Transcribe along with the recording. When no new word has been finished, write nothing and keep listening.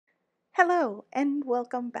Hello and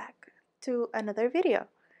welcome back to another video.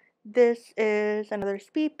 This is another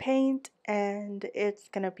speed paint and it's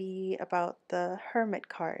gonna be about the Hermit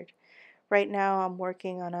card. Right now I'm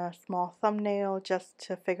working on a small thumbnail just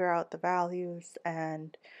to figure out the values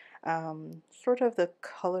and sort of the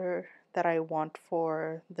color that I want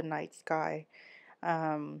for the night sky,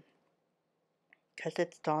 because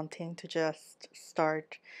it's daunting to just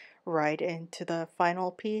start right into the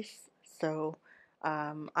final piece. So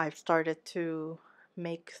I've started to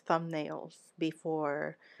make thumbnails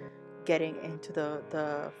before getting into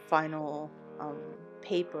the final um,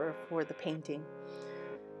 paper for the painting.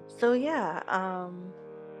 So yeah,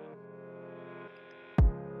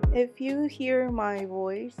 if you hear my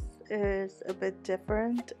voice is a bit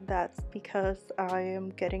different, that's because I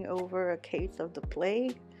am getting over a case of the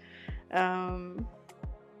plague. Um,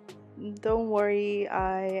 don't worry,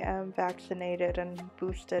 I am vaccinated and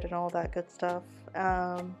boosted and all that good stuff.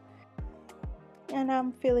 Um, and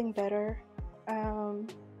I'm feeling better. Um,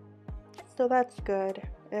 so that's good.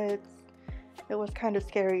 It was kind of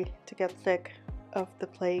scary to get sick of the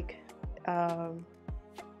plague. Um,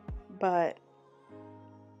 but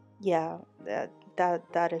yeah,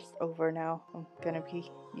 that is over now. I'm gonna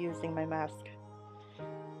be using my mask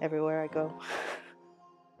everywhere I go.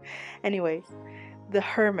 Anyways, the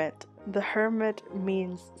hermit. The hermit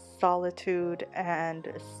means solitude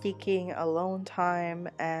and seeking alone time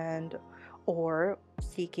and or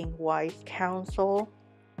seeking wise counsel.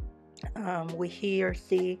 We here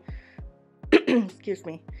see, excuse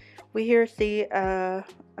me, we here see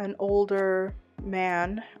an older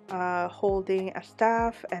man holding a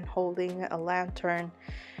staff and holding a lantern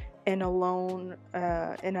in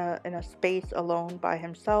a space alone by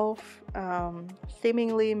himself,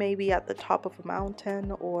 seemingly maybe at the top of a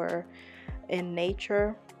mountain or in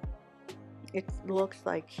nature. It looks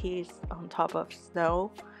like he's on top of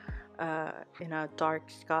snow, in a dark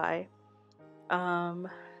sky. Um,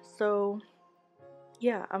 so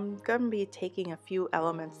yeah, I'm gonna be taking a few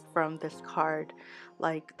elements from this card,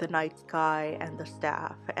 like the night sky and the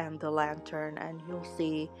staff and the lantern, and you'll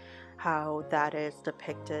see how that is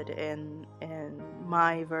depicted in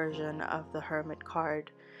my version of the Hermit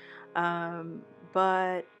card. Um,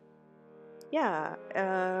 but yeah,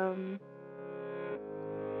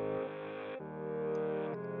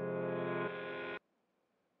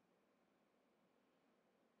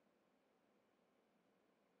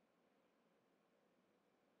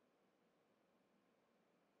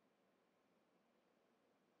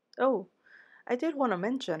 oh, I did want to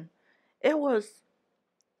mention, it was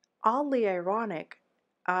oddly ironic,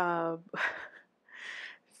 uh,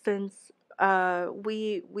 since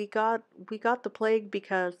we got the plague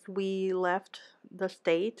because we left the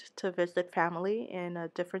state to visit family in a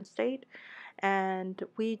different state, and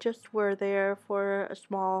we just were there for a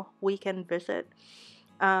small weekend visit.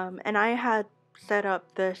 And I had set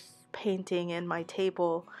up this painting in my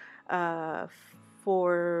table uh,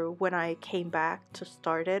 for when I came back to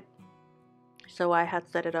start it. So I had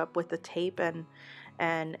set it up with the tape and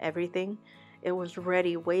everything. It was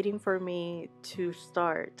ready, waiting for me to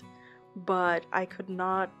start, but I could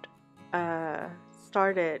not uh,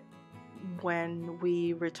 start it when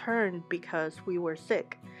we returned because we were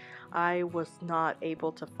sick. I was not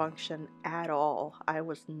able to function at all. I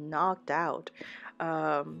was knocked out.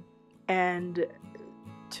 Um, and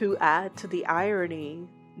to add to the irony,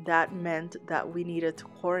 that meant that we needed to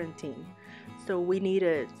quarantine. So we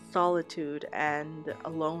needed solitude and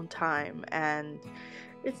alone time. And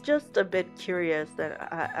it's just a bit curious that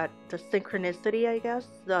at the synchronicity, I guess,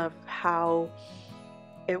 of how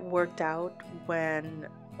it worked out when,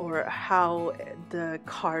 or how the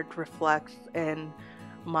card reflects in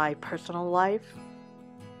my personal life.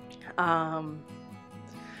 Um,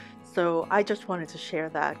 so I just wanted to share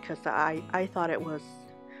that because I thought it was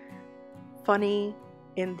funny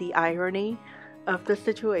in the irony of the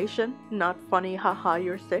situation. Not funny, haha,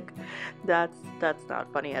 you're sick. That's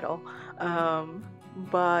not funny at all.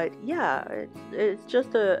 But yeah, it's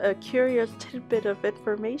just a curious tidbit of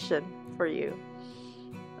information for you.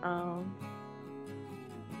 Um,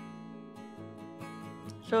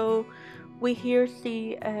 so we here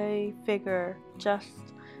see a figure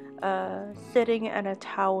just sitting in a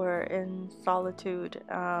tower in solitude,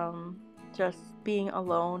 just being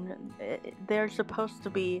alone. They're supposed to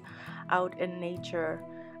be out in nature,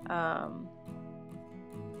 um,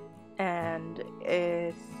 and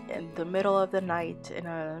it's in the middle of the night in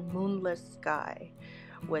a moonless sky,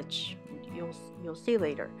 which you'll see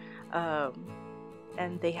later. Um,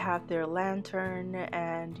 and they have their lantern,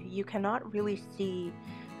 and you cannot really see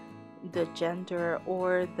the gender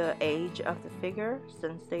or the age of the figure,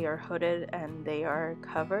 since they are hooded and they are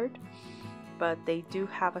covered, but they do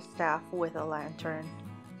have a staff with a lantern,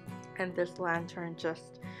 and this lantern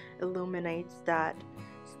just illuminates that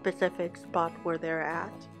specific spot where they're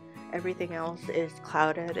at. Everything else is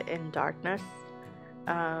clouded in darkness.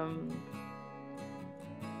 Um,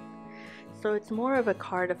 so it's more of a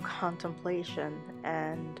card of contemplation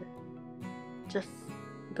and just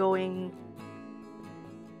going,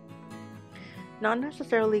 not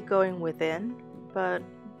necessarily going within, but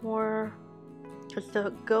more, because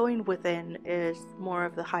the going within is more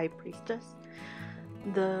of the high priestess.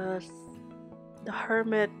 The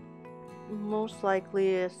hermit most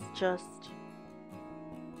likely is just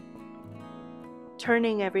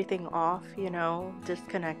turning everything off,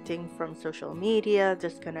 disconnecting from social media,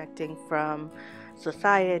 disconnecting from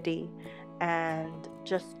society, and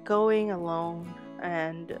just going alone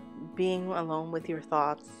and being alone with your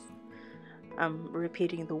thoughts. I'm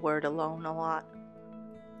repeating the word alone a lot.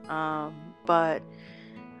 But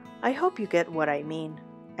I hope you get what I mean.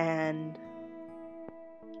 And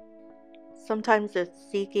sometimes it's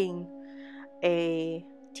seeking a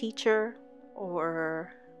teacher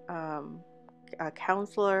or a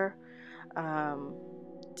counselor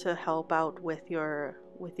to help out with your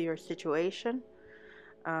situation.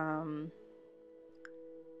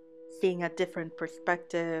 Seeing a different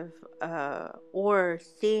perspective, or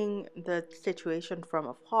seeing the situation from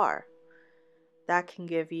afar, that can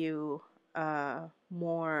give you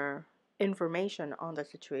more information on the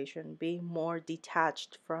situation, being more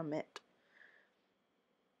detached from it.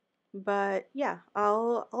 But yeah,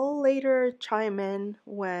 I'll later chime in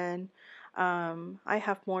when I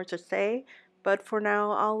have more to say. But for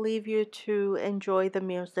now, I'll leave you to enjoy the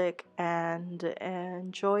music and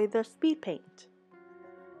enjoy the speed paint.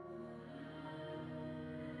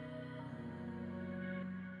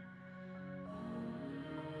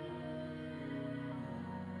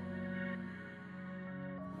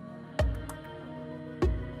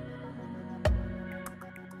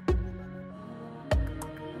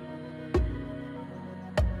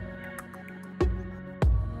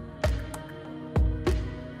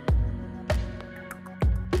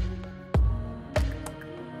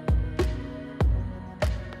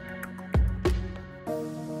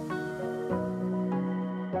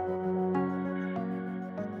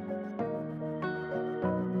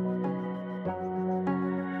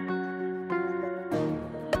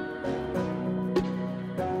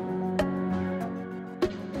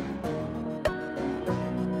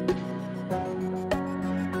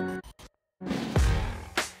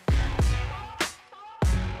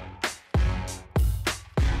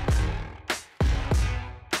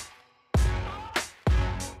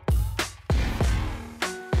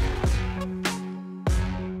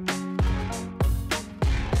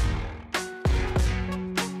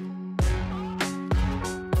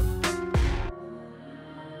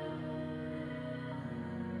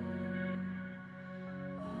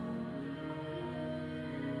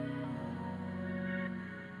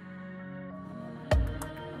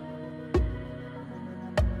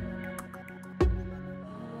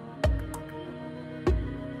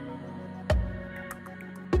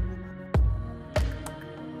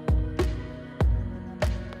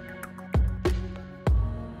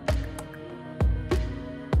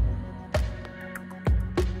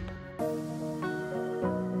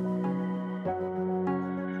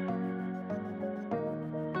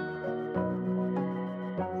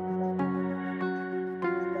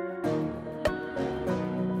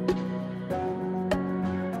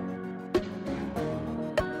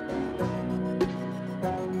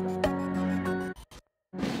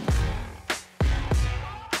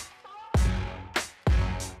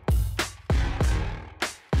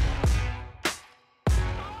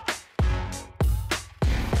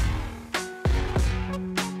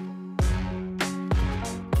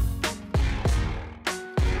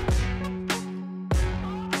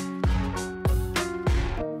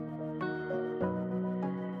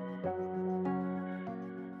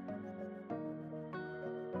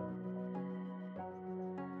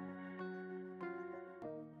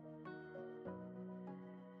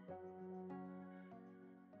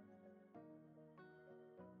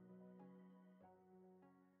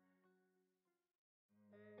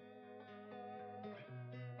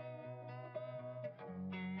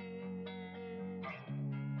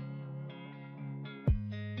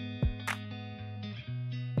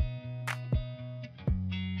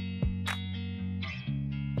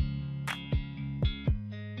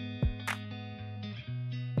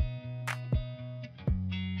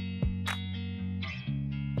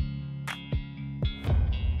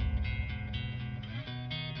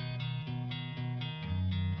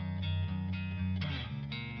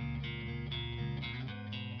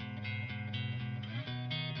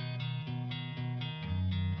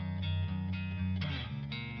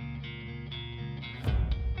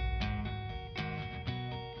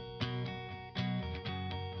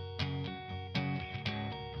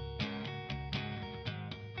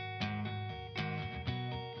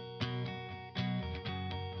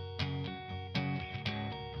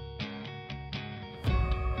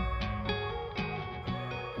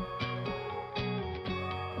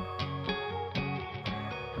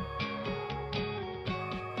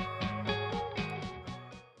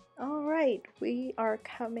 right, we are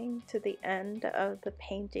coming to the end of the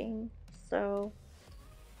painting, so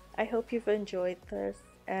I hope you've enjoyed this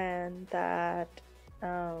and that,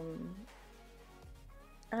 um,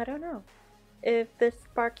 I don't know, if this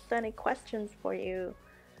sparks any questions for you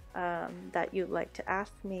that you'd like to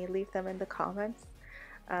ask me, leave them in the comments.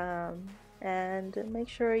 Um, and make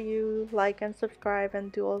sure you like and subscribe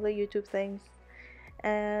and do all the YouTube things.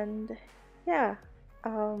 And yeah,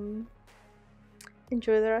 um,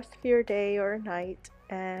 enjoy the rest of your day or night.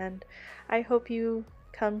 And I hope you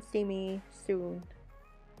come see me soon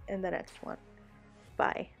in the next one.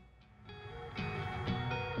 Bye.